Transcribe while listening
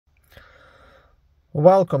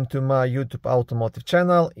Welcome to my YouTube automotive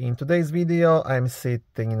channel. In today's video I'm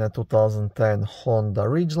sitting in a 2010 Honda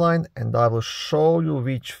Ridgeline and I will show you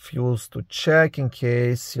which fuse to check in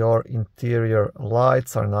case your interior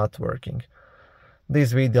lights are not working.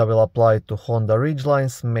 This video will apply to Honda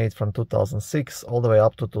Ridgelines made from 2006 all the way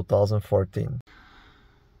up to 2014.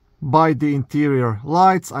 By the interior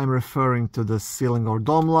lights I'm referring to the ceiling or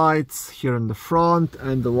dome lights here in the front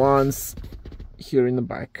and the ones here in the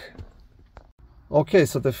back. Okay,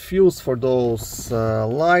 so the fuse for those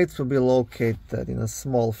lights will be located in a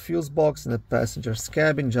small fuse box in the passenger's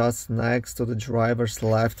cabin just next to the driver's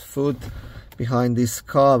left foot behind this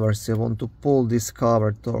cover. So you want to pull this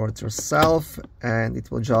cover towards yourself and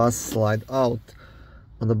it will just slide out.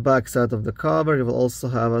 On the back side of the cover you will also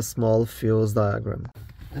have a small fuse diagram.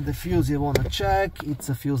 And the fuse you want to check, it's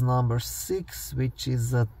a fuse number 6, which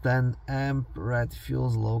is a 10 amp red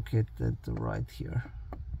fuse located right here.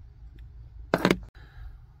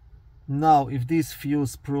 Now, if this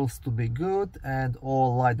fuse proves to be good and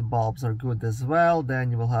all light bulbs are good as well,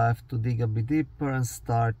 then you will have to dig a bit deeper and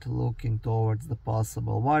start looking towards the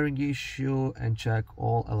possible wiring issue and check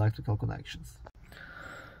all electrical connections.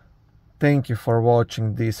 Thank you for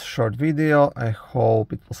watching this short video. I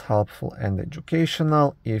hope it was helpful and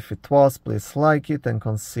educational. If it was, please like it and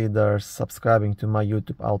consider subscribing to my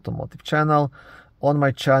YouTube automotive channel. On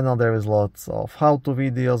my channel there is lots of how-to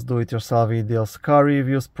videos, do-it-yourself videos, car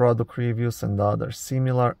reviews, product reviews and other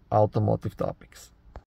similar automotive topics.